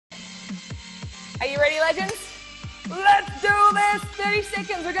Are you ready, legends? Let's do this. 30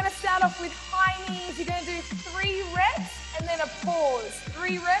 seconds. We're going to start off with high knees. You're going to do 3 reps and then a pause.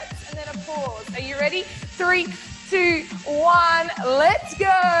 3 reps and then a pause. Are you ready? 3, 2, 1. Let's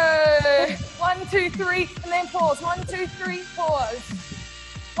go. 1, 2, 3, and then pause. 1, 2, 3, pause.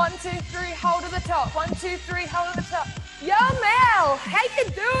 1, 2, 3, hold to the top. 1, 2, 3, hold to the top. Yo, Mel, how you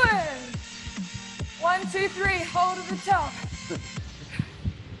doing? 1, 2, 3, hold to the top.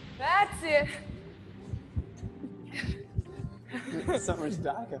 That's it. So much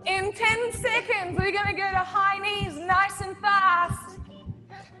darker. In 10 seconds, we're gonna go to high knees, nice and fast.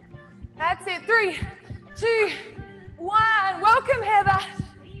 That's it, 3, 2, 1. Welcome, Heather.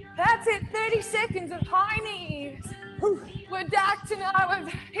 That's it, 30 seconds of high knees. We're dark tonight,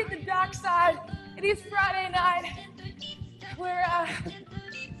 we've hit the dark side. It is Friday night. We're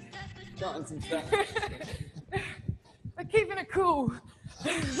Trying some stuff. we're keeping it cool.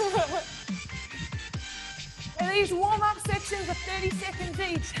 And these warm-up sections are 30 seconds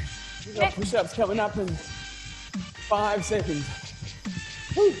each. We've got push-ups coming up in 5 seconds.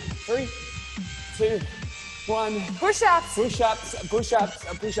 3, 2, 1. Push-ups. Push-ups, push-ups,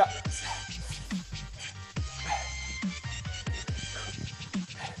 push-ups.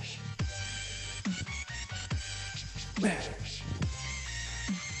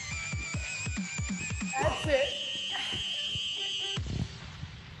 That's it.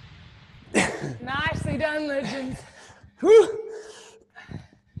 Nicely done, legends.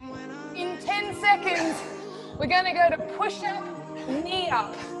 In 10 seconds, we're going to go to push-up, knee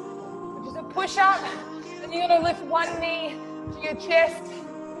up. Which is a push-up, and you're going to lift one knee to your chest.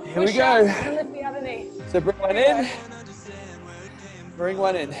 Here we go. And lift the other knee. So bring one in. Bring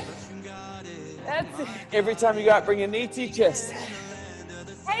one in. That's it. Every time you go up, bring a knee to your chest.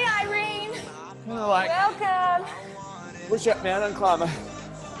 Hey, Irene. Kind of like Welcome. push-up mountain climber.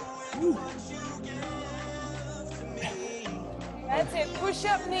 That's it.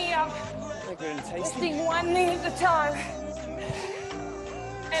 Push-up, knee up. Good and tasty. Lifting one knee at a time.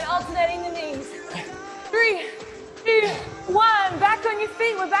 And alternating the knees. 3, 2, 1. Back on your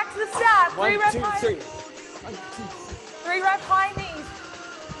feet. We're back to the start. 1, 3 rep 2, high. 3. 3 rep high knees.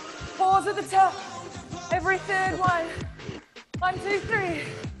 Pause at the top. Every third one. 1, 2, 3.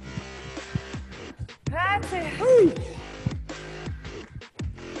 That's it. Woo.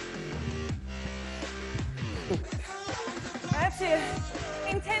 That's it.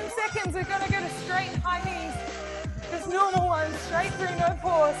 In 10 seconds, we're going to go to straight high knees. Just normal ones, straight through, no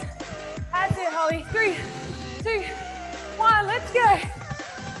pause. That's it, Holly. 3, 2, 1, let's go.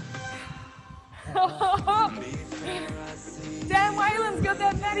 Dan Whalen's got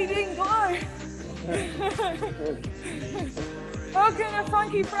that Matty Ding glow. Welcome to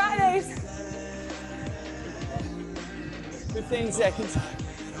Funky Fridays. 15 seconds.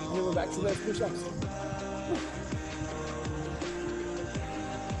 And then we're back to those push-ups.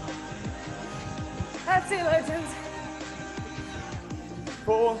 That's it, legends.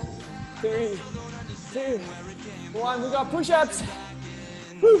 4, 3, 2, 1. We got push-ups.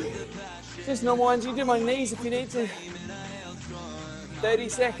 Woo. Just normal ones. You can do my knees if you need to. 30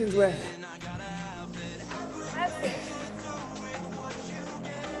 seconds left. That's it.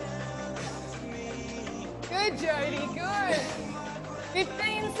 Good, Jody, good.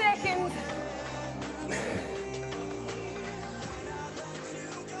 15 seconds.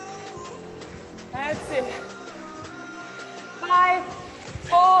 That's it. 5,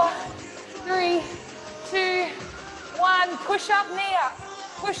 4, 3, 2, 1. Push up, knee up.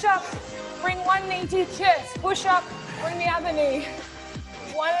 Push up, bring one knee to your chest. Push up, bring the other knee.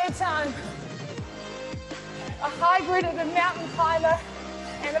 One at a time. A hybrid of a mountain climber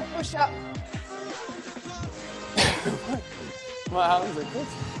and a push up. My arms are good.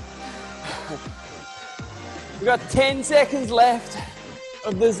 We've got 10 seconds left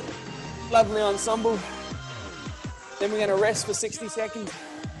of this lovely ensemble. Then we're going to rest for 60 seconds.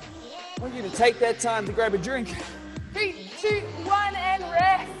 I want you to take that time to grab a drink. 3, 2, 1, and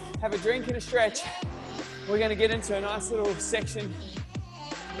rest. Have a drink and a stretch. We're going to get into a nice little section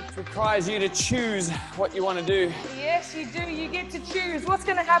which requires you to choose what you want to do. Yes, you do. You get to choose. What's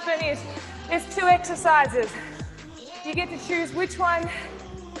going to happen is there's 2 exercises. You get to choose which one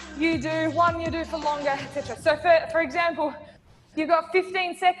you do, one you do for longer, etc. So for example, you've got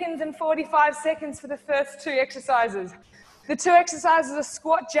 15 seconds and 45 seconds for the first 2 exercises. The 2 exercises are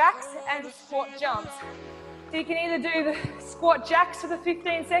squat jacks and squat jumps. So you can either do the squat jacks for the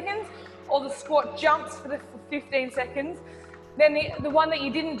 15 seconds or the squat jumps for the 15 seconds. Then the one that you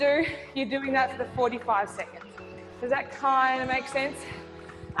didn't do, you're doing that for the 45 seconds. Does that kind of make sense?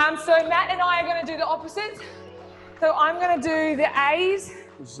 So Matt and I are going to do the opposite. So I'm going to do the A's,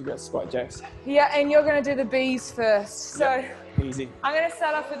 You got squat jacks. Yeah, and you're going to do the B's first. So Yep. Easy. I'm going to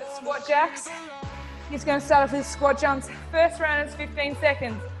start off with the squat jacks. He's going to start off with squat jumps. First round is 15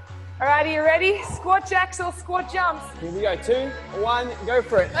 seconds. All right, are you ready? Squat jacks or squat jumps? Here we go. 2, 1, go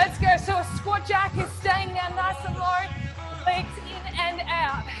for it. Let's go. So a squat jack is staying down nice and low, legs in and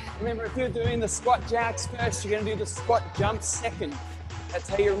out. Remember, if you're doing the squat jacks first, you're going to do the squat jumps second. That's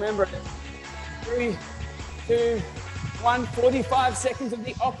how you remember it. 3, 2, 1, 45 seconds of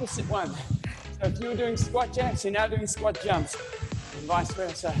the opposite one. So if you were doing squat jacks, you're now doing squat jumps, and vice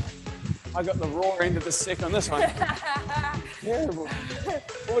versa. I got the raw end of the stick on this one. Terrible.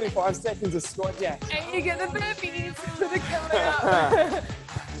 45 seconds of squat jacks. And you get the burpees that are coming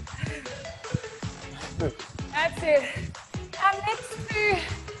up. That's it. Our next two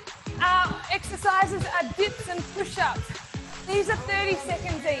exercises are dips and push-ups. These are 30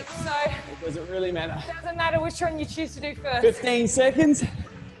 seconds each, so It doesn't really matter. it doesn't matter which one you choose to do first. 15 seconds.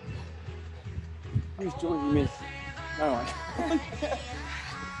 Who's joining me? No one.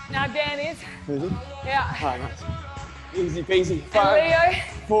 Now Dan is. Is he? Yeah. Oh, nice. Easy peasy. And 5, Leo.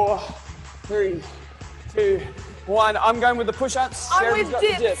 4, 3, 2, 1. I'm going with the push-ups. I'm Sheridan's with got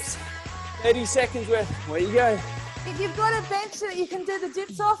dips. the dips. 30 seconds worth. Where you go? If you've got a bench that you can do the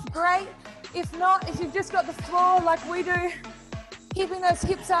dips off, great. If not, if you've just got the floor like we do, keeping those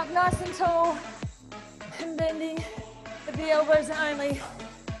hips up nice and tall and bending at the elbows only.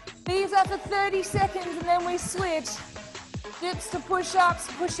 These are for 30 seconds and then we switch. Dips to push-ups,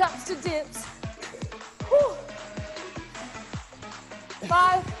 push-ups to dips. Whew.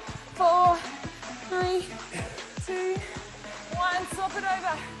 5, 4, 3, 2, 1, swap it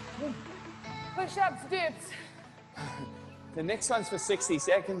over. Push-ups, dips. The next one's for 60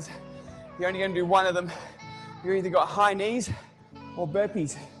 seconds. You're only going to do one of them. You either got high knees or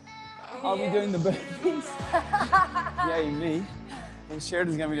burpees. I'll be doing the burpees. Yay, me. And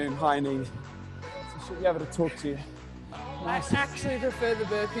Sheridan's going to be doing high knees. So she'll be able to talk to you. I actually prefer the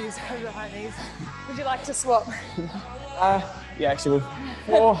burpees over the high knees. Would you like to swap? Yeah, actually,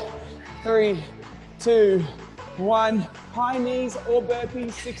 4, 3, 2, 1. High knees or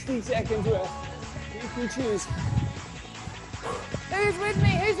burpees, 60 seconds worth. You can choose. Who's with me?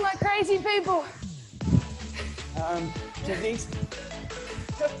 Who's my crazy people? Kidneys.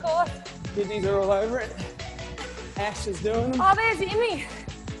 Of course. Kidneys are all over it. Ash is doing them. Oh, there's Immy.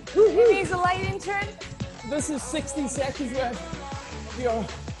 Immy's a late intern. This is 60 seconds worth. You're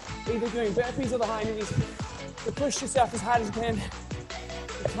either doing burpees or the high knees. To push yourself as hard as you can.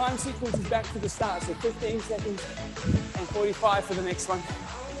 The time sequence is back to the start, so 15 seconds and 45 for the next one.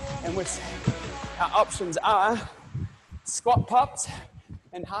 And our options are squat pops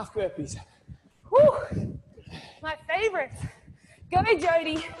and half burpees. Whew. My favorite. Go,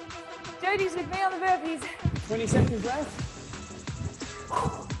 Jody. Jody's with me on the burpees. 20 seconds left.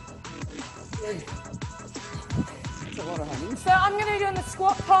 That's a lot of high knees. So I'm going to be doing the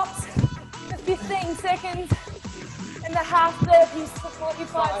squat pops for 15 seconds and the half burpees for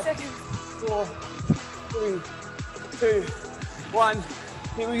 45 seconds. 4, 3, 2, 1.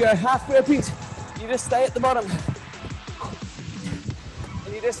 Here we go. Half burpees. You just stay at the bottom.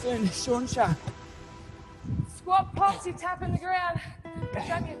 And you're just doing short and sharp. Squat pops, you tap in the ground.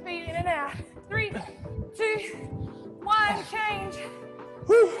 Drop your feet in and out. 3, 2, 1, change.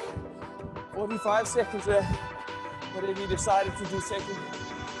 Whew. 45 seconds there. Whatever you decided to do second.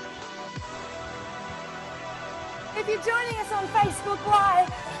 If you're joining us on Facebook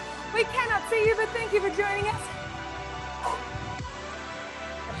Live, we cannot see you, but thank you for joining us.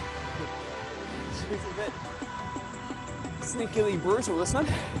 She's a bit sneakily brutal, this one.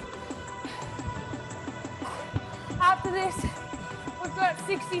 After this, we've got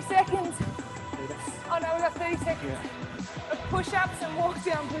 60 seconds. Oh no, we've got 30 seconds of push-ups and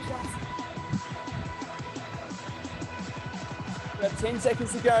walk-down push-ups. We have 10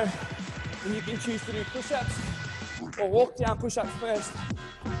 seconds to go, and you can choose to do push-ups or walk-down push-ups first.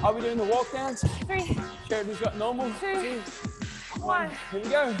 I'll be doing the walk-downs. 3, Sheridan's got normal. 2, 1. Here we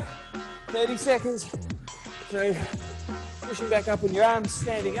go. 30 seconds. So pushing back up on your arms,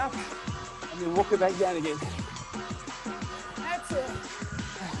 standing up, and then walk it back down again. That's it.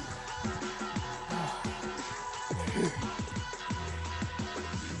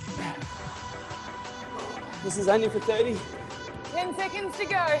 This is only for 30. 10 seconds to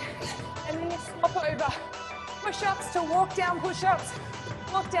go. And then you swap over. Push-ups to walk-down push-ups.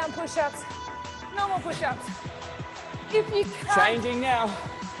 Walk-down push-ups. Normal push-ups. If you can't... Changing now.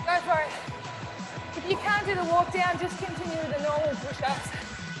 Go for it. If you can't do the walk-down, just continue with the normal push-ups.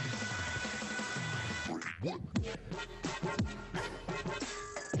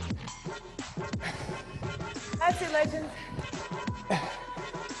 That's it, legends.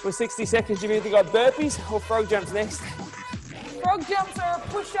 For 60 seconds, you've either got burpees or frog jumps next. Frog jumps are a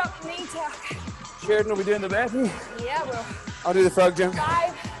push-up knee tuck. Sheridan will be doing the burpee. Yeah, well. I'll do the frog jump.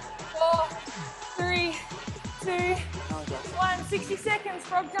 5, 4, 3, 2, 1. 60 seconds,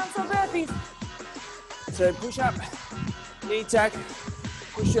 frog jumps or burpees. So push up, knee tuck,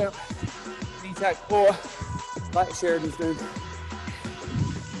 push up, knee tuck, or like Sheridan's doing.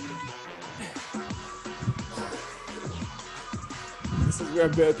 This is where a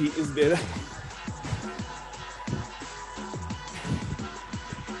burpee is better.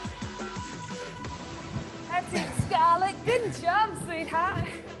 That's it, Scarlett. Good job, sweetheart.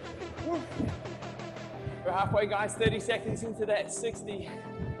 We're halfway, guys. 30 seconds into that 60.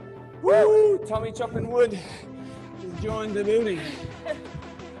 Woo! Tommy chopping wood has joined the building.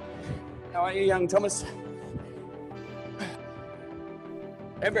 How are you, young Thomas?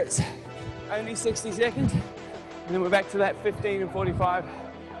 Remember, it's only 60 seconds, and then we're back to that 15 and 45,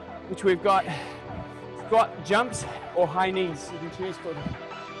 which we've got squat jumps or high knees. You can choose for the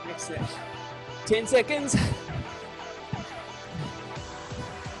next set. 10 seconds.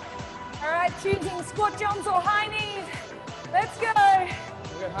 All right, choosing squat jumps or high knees. Let's go.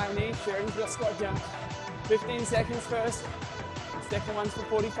 We've got high knees, Sheridan's got squat jumps. 15 seconds first. The second one's for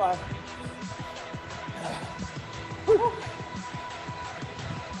 45. Woo.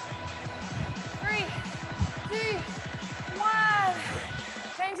 3, 2, 1.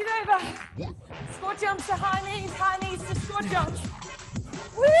 Change it over. Squat jumps to high knees to squat jumps.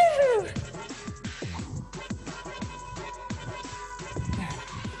 Woo!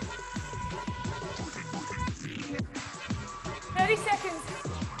 30 seconds.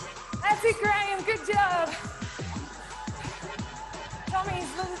 That's it, Graham. Good job.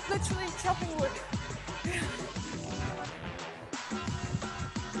 Tommy's literally chopping wood.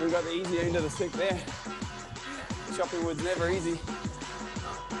 We got the easy end of the stick there. Chopping wood's never easy.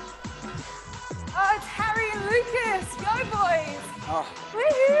 Oh, it's Harry and Lucas. Go, boys. Oh.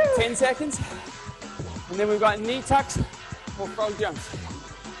 Woohoo! 10 seconds. And then we've got knee tucks or frog jumps.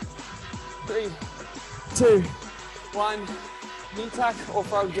 3, 2, 1. Knee tuck or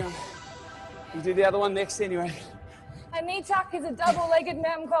frog jump. You do the other one next anyway. A knee tuck is a double-legged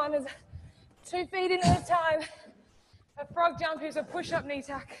mountain climber, 2 feet in at a time. A frog jump is a push-up knee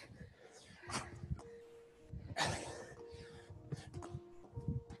tuck.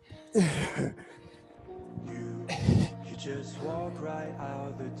 You just walk right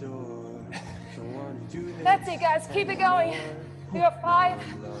out the door. That's it, guys. Keep it going. We got 5,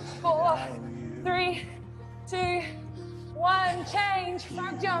 4, 3, 2, 1. Change.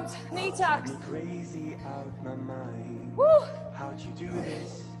 Frog jumps. Knee tucks. Crazy out my mind. Woo! How'd you do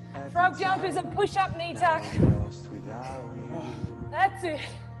this? Frog jump is a push-up knee tuck. Lost without you. That's it.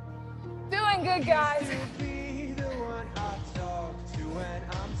 Doing good, guys. Be the one I talk to when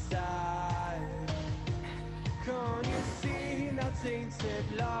I'm sad. Can't you see nothing said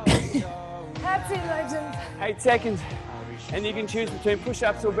love? That's it, legends. 8 seconds. And you can choose between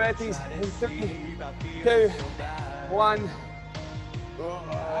push-ups or burpees in 3, 2, 1.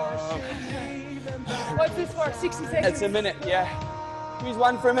 What's this for? 60 seconds? That's a minute, yeah. Choose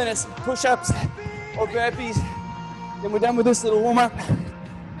one for a minute. Push-ups or burpees. Then we're done with this little warm-up.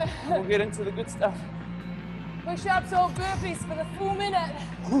 We'll get into the good stuff. Push-ups or burpees for the full minute.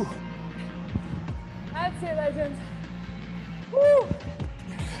 Whew. That's it, legends. Woo!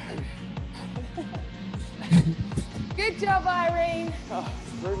 Good job, Irene. Oh,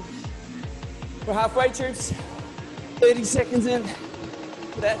 brutal. We're halfway, troops. 30 seconds in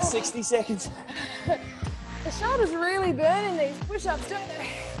for that 60 seconds. The shoulders really burn in these push-ups, don't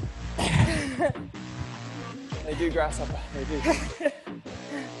they? They do, grasshopper, they do.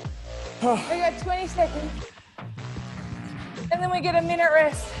 We got 20 seconds. And then we get a minute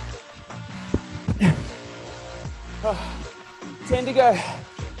rest. 10 to go.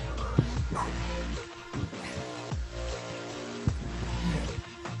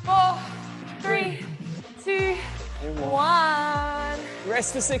 Four, 3, 2, 1.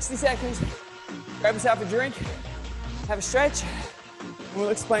 Rest for 60 seconds. Grab yourself a drink, have a stretch, and we'll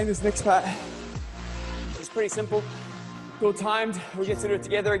explain this next part. It's pretty simple. It's all timed. We get to do it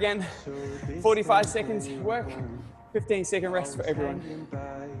together again. 45 seconds work, 15-second rest for everyone.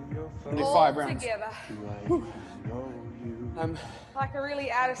 We'll do 5 rounds. Together. Um, Like a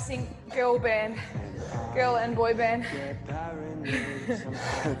really out of sync girl band. Girl and boy band.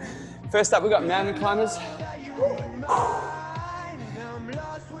 First up, we've got mountain climbers.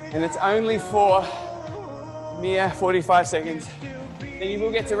 And it's only for mere 45 seconds. Then you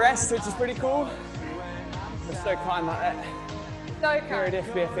will get to rest, which is pretty cool. We're so kind like that. So Here at kind.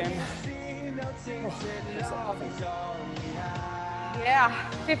 FBFM. Oh, Yeah,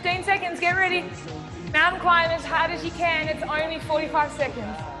 15 seconds, get ready. Mountain climb as hard as you can, it's only 45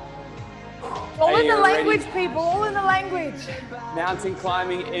 seconds. All in the language, people, all in the language. Mountain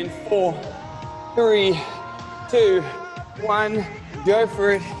climbing in 4, 3, 2, 1, go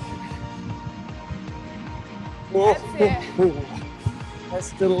for it. That's it.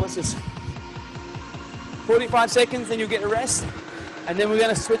 That's delicious. 45 seconds, then you'll get a rest. And then we're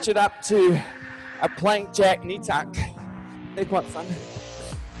gonna switch it up to a plank jack knee tuck. They're quite fun.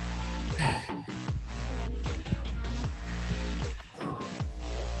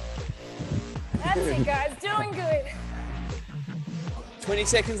 That's it, guys, doing good. 20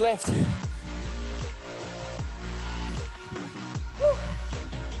 seconds left. Woo.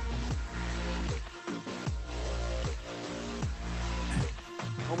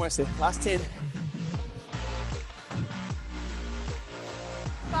 Almost there, last 10.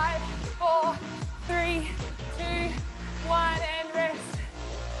 5, 4, 3, 2, 1, and rest.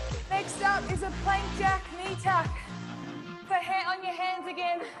 Next up is a plank jack knee tuck. So on your hands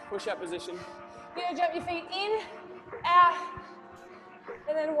again. Push up position. You're gonna jump your feet in, out,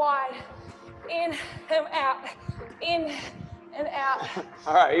 and then wide. In and out, in and out.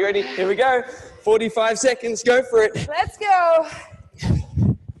 All right, you ready? Here we go. 45 seconds, go for it. Let's go.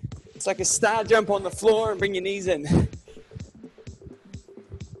 It's like a star jump on the floor and bring your knees in.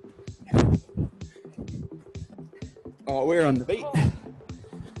 Oh, we're on the beat.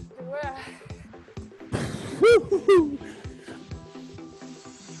 Woo-hoo-hoo.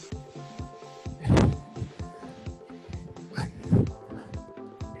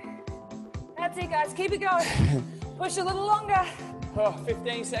 That's it, guys. Keep it going. Push a little longer. Oh,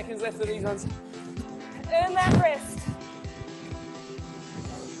 15 seconds left of these ones. Earn that rest.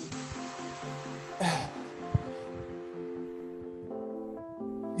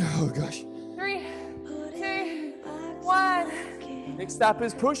 Oh, gosh. 3, 2, 1. Next up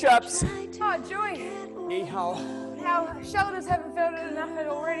is push-ups. Oh, Joy. Yeehaw. Our shoulders haven't felt it enough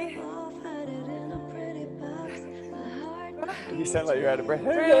already. You sound like you're out of breath.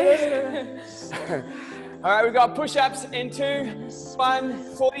 All right, we've got push-ups in 2,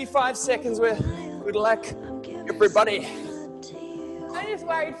 1, 45 seconds worth. Good luck, everybody. I'm just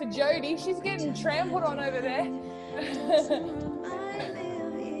worried for Jody. She's getting trampled on over there.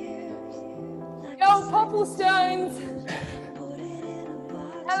 Go, Popplestones.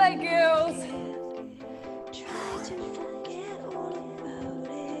 Hello, girls.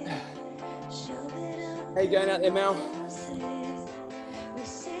 How you going out there, Mel?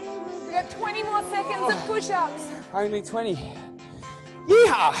 We've got 20 more seconds of push-ups. Only 20.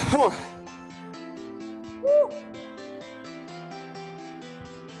 Yeehaw! Come on. Woo.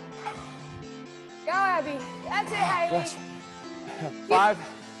 Go, Abby. That's it, Hayley. Yes. 5,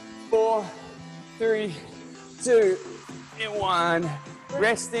 4, 3, 2, and 1.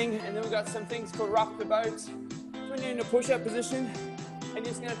 Resting, and then we've got some things called rock the boat. When you're in a push-up position, and you're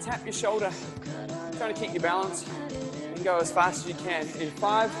just going to tap your shoulder, trying to keep your balance, and go as fast as you can. In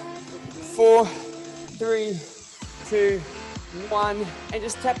 5, 4, 3, 2, 1, and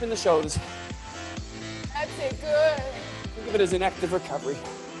just tap in the shoulders. That's it, good. Think of it as an active recovery.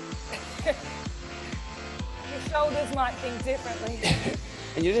 Your shoulders might think differently.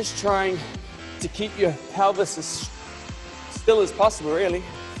 And you're just trying to keep your pelvis as still as possible, really.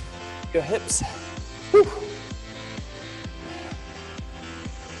 Your hips. Whew.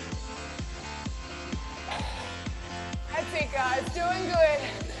 That's it, guys. Doing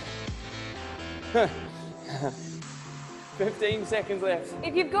good. 15 seconds left.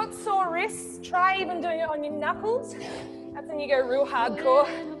 If you've got sore wrists, try even doing it on your knuckles. That's when you go real hardcore.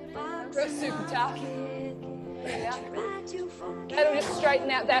 Go super tough. Yeah. That'll just straighten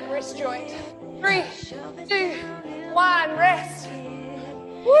out that wrist joint. 3, 2, 1, rest.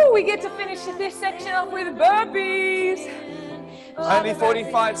 Woo, we get to finish this section off with burpees. Only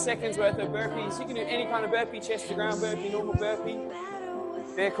 45 seconds worth of burpees. You can do any kind of burpee, chest to ground burpee, normal burpee,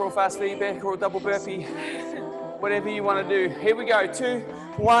 bear crawl, fast feet, bear crawl, double burpee, whatever you want to do. Here we go, 2,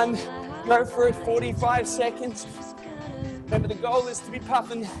 1, go for it, 45 seconds. Remember, the goal is to be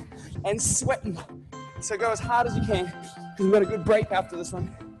puffing and sweating. So go as hard as you can, because we've got a good break after this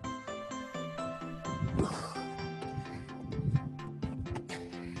one.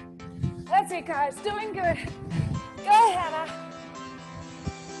 That's it, guys. Doing good. Go, Hannah.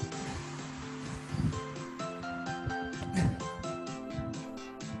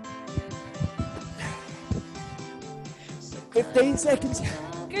 $15 seconds.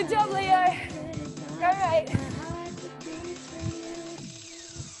 Good job, Leo. Go, mate.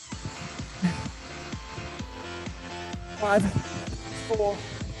 Five, 4,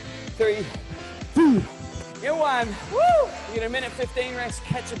 3, 2, Your one. Woo! You get a minute 15 rest,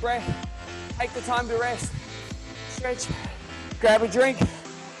 catch your breath, take the time to rest, stretch, grab a drink,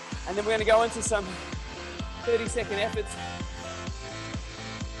 and then we're gonna go into some 30-second efforts,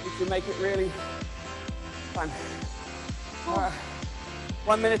 which will make it really fun. All right,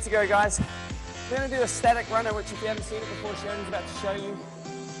 1 minute to go, guys. We're gonna do a static runner, which if you haven't seen it before, Shannon's about to show you.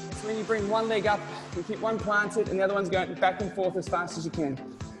 It's when you bring one leg up, you keep one planted, and the other one's going back and forth as fast as you can.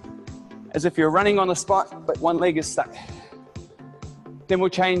 As if you're running on the spot, but one leg is stuck. Then we'll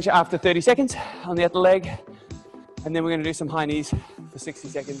change after 30 seconds on the other leg, and then we're gonna do some high knees for 60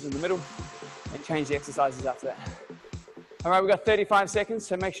 seconds in the middle, and change the exercises after that. All right, we've got 35 seconds,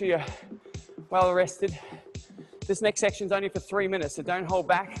 so make sure you're well rested. This next section's only for 3 minutes, so don't hold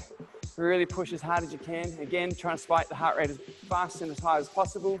back. Really push as hard as you can. Again, try and spike the heart rate as fast and as high as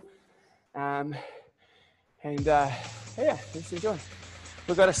possible. Yeah, let's enjoy.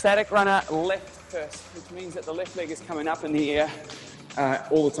 We've got a static runner left first, which means that the left leg is coming up in the air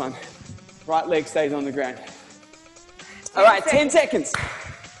all the time. Right leg stays on the ground. All right, 10 seconds.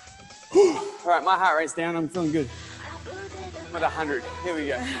 All right, my heart rate's down. I'm feeling good. I'm at 100. Here we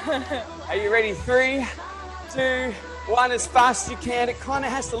go. Are you ready? 3, 2, 1, as fast as you can. It kind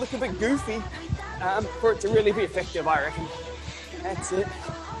of has to look a bit goofy for it to really be effective, I reckon. That's it.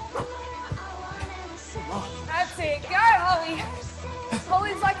 That's it. Go, Holly.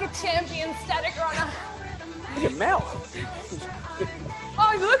 Holly's like a champion static runner. Look at Mel.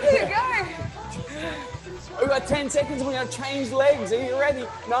 Oh, look at it go. We've got 10 seconds and we're going to change legs. Are you ready?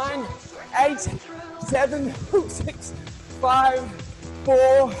 9, 8, 7, 6, 5,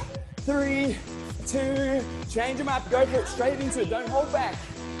 4, 3, 2, change them up, go for it, straight into it, don't hold back.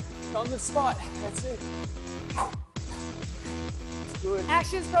 On the spot, that's it. That's good.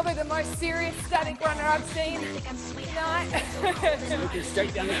 Ash is probably the most serious static runner I've seen tonight. Looking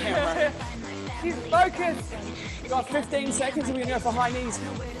straight down the camera. She's focused. We've got 15 seconds and we're going to go for high knees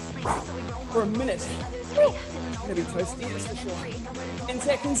for a minute. It's going to be toasty, that's for sure. 10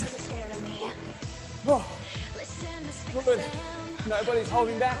 seconds. Oh, good. Nobody's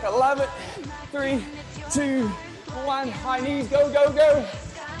holding back. I love it. 3, 2, 1. High knees. Go, go, go.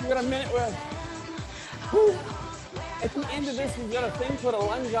 We've got a minute worth. Whew. At the end of this, we've got a thing called a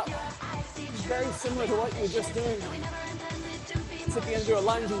lunge up. It's very similar to what you were just doing. So you're going to do a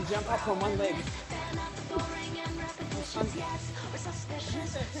lunge and jump up on one leg.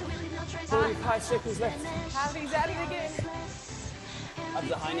 45 seconds left. Harvey's at it again. Up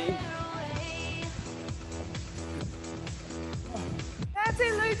the high knee. That's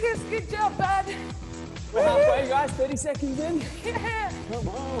it, Lucas. Good job, bud. We're halfway, guys. 30 seconds in. Yeah. Come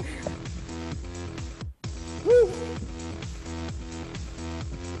on. Woo.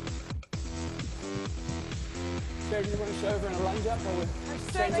 Sarah, do you want to show over in a lunge up? Or I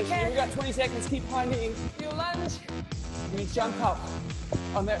certainly can. We've got 20 seconds. Keep high kneeing. Do a lunge. And you jump up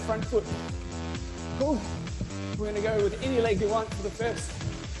on that front foot. Cool. We're going to go with any leg you want for the first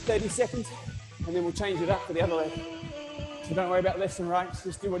 30 seconds, and then we'll change it up for the other leg. So don't worry about left and right.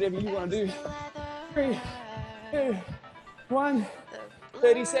 Just do whatever you want to do. 3, 2, 1.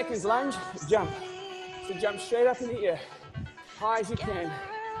 30 seconds. Lunge. Jump. So jump straight up in the air, high as you can.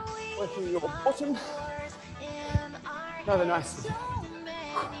 Working your bottom. Another nice. These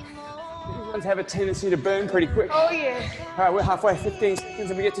ones have a tendency to burn pretty quick. Oh, yeah. All right, we're halfway, 15 seconds,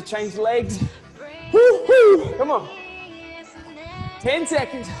 and we get to change legs. Woo, woo. Come on. 10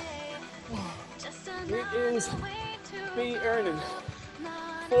 seconds. It is be earning.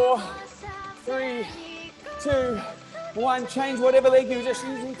 4, 3, 2, 1. Change whatever leg you were just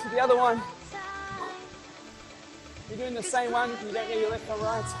using to the other one. You're doing the same one, you don't need your left or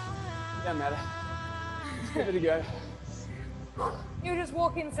right. Doesn't matter. Just give it a go. You'll just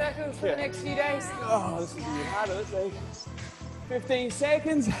walk in circles for the next few days. Oh, this is even harder, this leg. 15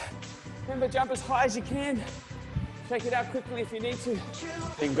 seconds. Remember, jump as high as you can. Take it out quickly if you need to.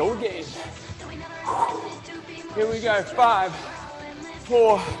 Then go again. Here we go. 5,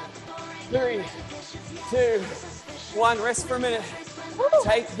 4, 3, 2, 1. Rest for a minute.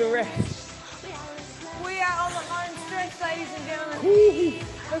 Take the rest. We are on the home stretch, ladies and gentlemen.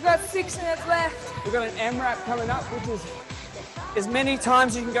 We've got 6 minutes left. We've got an AMRAP coming up, which is as many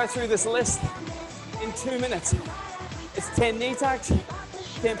times you can go through this list in 2 minutes. It's 10 knee tucks,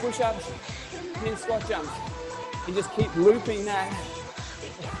 10 push-ups, 10 squat jumps. And just keep looping that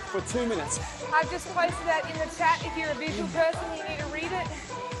for 2 minutes. I've just posted that in the chat. If you're a visual person, you need to read it.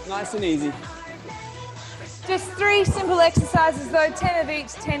 Nice and easy. Just 3 simple exercises though, 10 of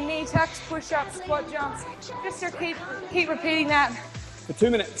each, 10 knee tucks, push-ups, squat jumps. Just to keep repeating that. For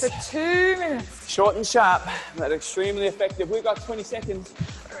 2 minutes. For 2 minutes. Short and sharp, but extremely effective. We've got 20 seconds.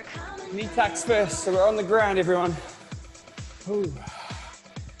 Knee tucks first, so we're on the ground, everyone. Ooh.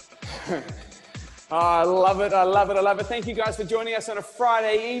 Oh, I love it, I love it, I love it. Thank you guys for joining us on a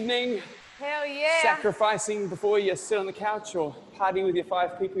Friday evening. Hell yeah. Sacrificing before you sit on the couch or party with your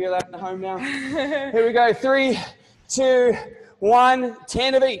 5 people you're at home now. Here we go, 3, 2, 1,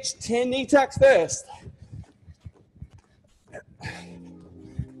 10 of each. 10 knee tucks first.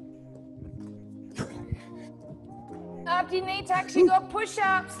 After your knee tucks, you got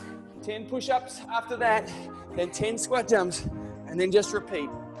push-ups. 10 push-ups after that, then 10 squat jumps, and then just repeat.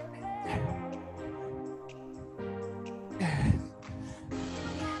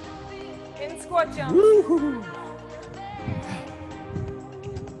 In squat jumps. Woo-hoo.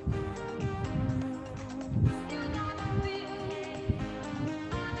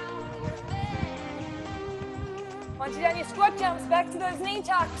 Once you've done your squat jumps, back to those knee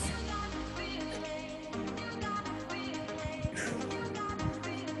tucks.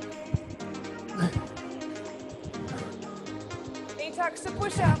 Knee tucks to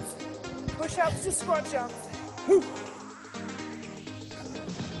push-ups. Push-ups to squat jumps. Whew.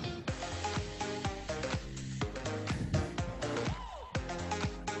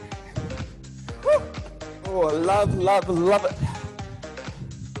 Oh, love, love, love it.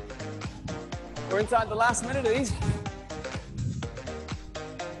 We're inside the last minute of these.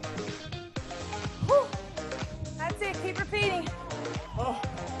 Whew. That's it, keep repeating. Oh.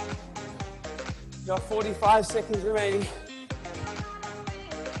 Got 45 seconds remaining.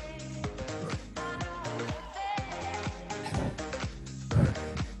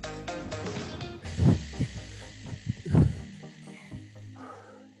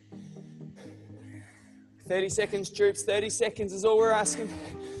 "30 seconds, troops. 30 seconds is all we're asking."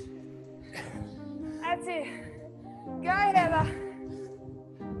 That's it. Go, Heather.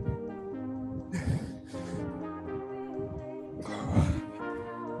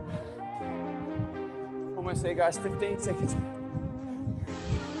 Almost there, guys. 15 seconds.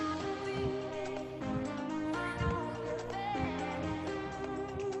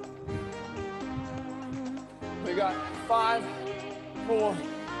 We got 5, 4,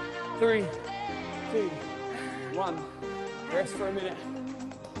 3, 2, 1. Rest for a minute.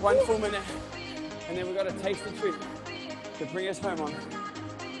 1 full minute. And then we've got a tasty treat to bring us home on.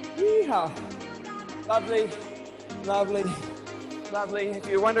 Yeehaw. Lovely, lovely, lovely. If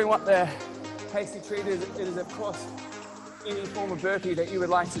you're wondering what the tasty treat is, it is, of course, any form of burpee that you would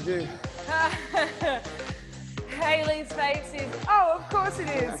like to do. Hayley's face is, oh, of course it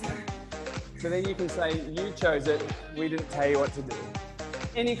is. So then you can say, you chose it, we didn't tell you what to do.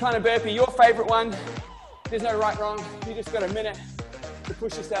 Any kind of burpee, your favorite one. There's no right, wrong. You just got a minute to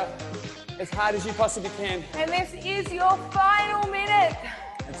push yourself as hard as you possibly can. And this is your final minute.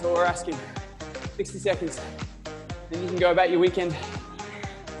 That's all we're asking. 60 seconds. Then you can go about your weekend.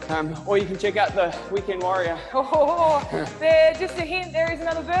 Or you can check out the Weekend Warrior. Oh, there, just a hint, there is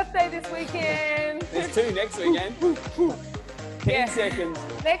another birthday this weekend. There's 2 next weekend. 10 seconds.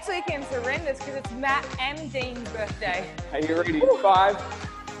 Next weekend's horrendous because it's Matt and Dean's birthday. Are you ready? 5,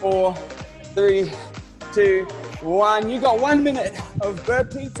 4, 3, 2, 1. You got 1 minute of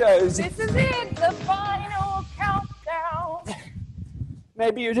burpitos. This is it, the final countdown.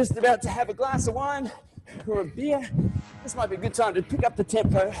 Maybe you're just about to have a glass of wine or a beer. This might be a good time to pick up the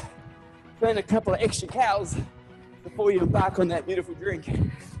tempo, burn a couple of extra calories before you embark on that beautiful drink.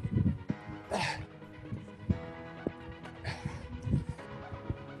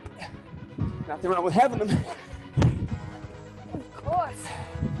 Nothing wrong with having them. Of course.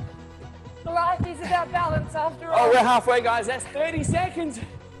 Life is about balance after all. Oh, we're halfway, guys. That's 30 seconds.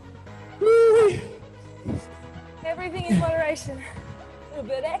 Woo. Everything in moderation. A little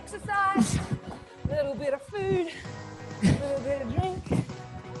bit of exercise, a little bit of food, a little bit of drink,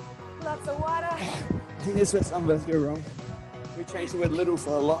 lots of water. I think that's where some of us go wrong. We changed the word little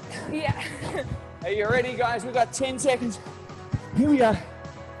for a lot. Yeah. Are you ready, guys? We've got 10 seconds. Here we are.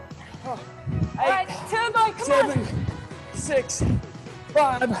 Oh, 8, All right, turbo, come 7, on. 6,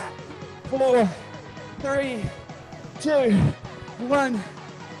 5, 4, 3, 2, 1.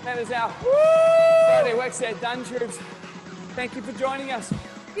 That is our Friday work set done, troops. Thank you for joining us.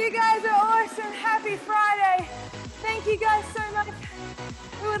 You guys are awesome. Happy Friday. Thank you guys so much.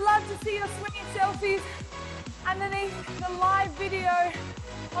 We would love to see your sweet selfies underneath the live video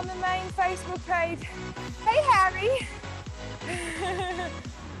on the main Facebook page. Hey, Harry.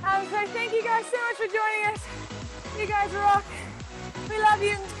 So thank you guys so much for joining us. You guys rock. We love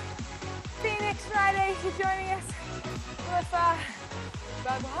you. See you next Friday for joining us. Bye-bye.